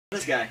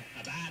This guy.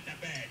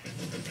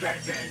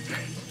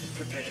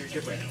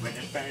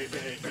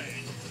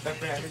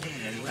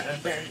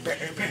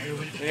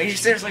 Are you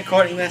seriously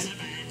recording this?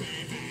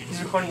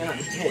 He's recording it on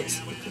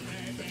his.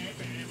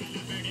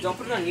 Don't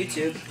put it on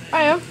YouTube.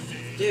 I am.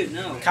 Dude,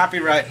 no.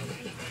 Copyright.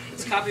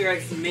 It's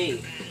copyright for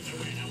me.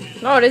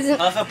 No, it isn't.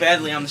 I love how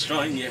badly I'm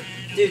destroying you.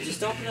 Dude,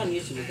 just don't put it on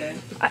YouTube, okay?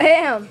 I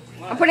am.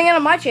 Why? I'm putting it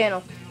on my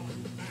channel.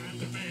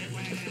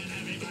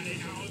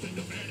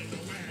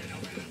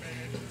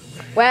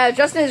 Wow,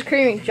 Justin is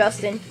creaming.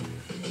 Justin.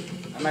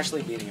 I'm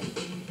actually beating him.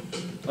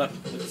 Look,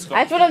 let's go.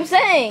 That's what I'm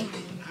saying.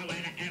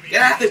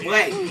 Get out of the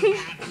way!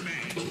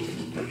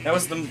 That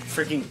was the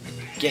freaking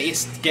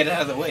gayest get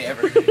out of the way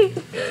ever.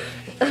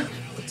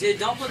 Dude,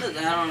 don't put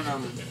that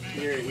on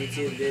your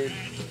YouTube, dude.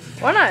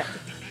 Why not?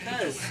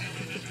 Because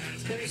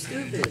it's gonna be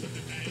stupid.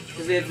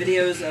 Because we have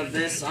videos of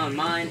this on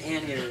mine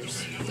and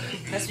yours.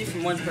 It has to be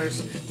from one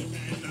person.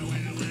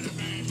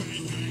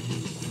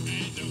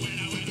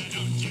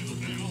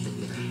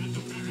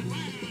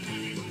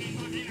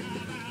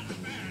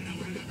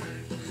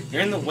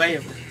 You're in the way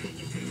of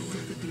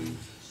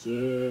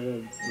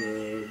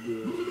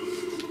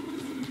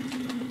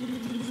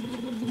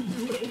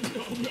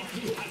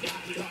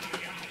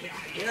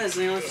You guys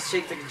only have to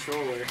shake the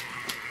controller.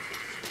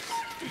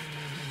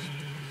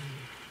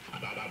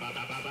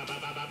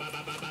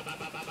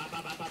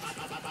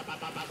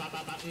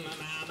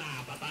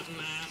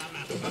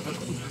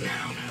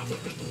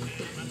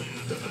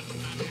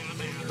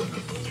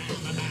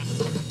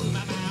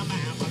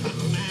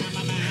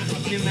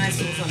 Few minutes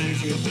till it's on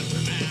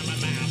YouTube.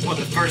 what,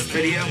 the first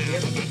video?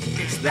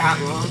 It's that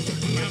long?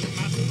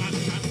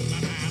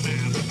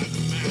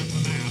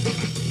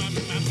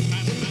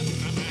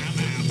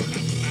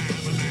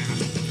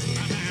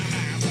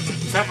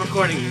 Stop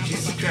recording me,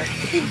 Jesus Christ.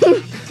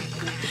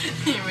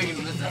 You're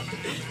making this up.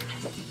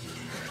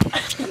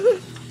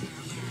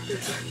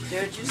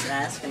 Dude, just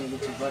ask and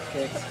get your butt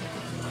kicked.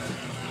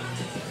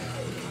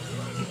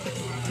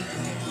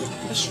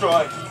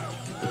 Destroy.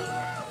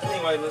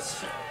 Anyway,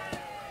 let's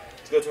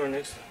go to our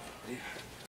next video.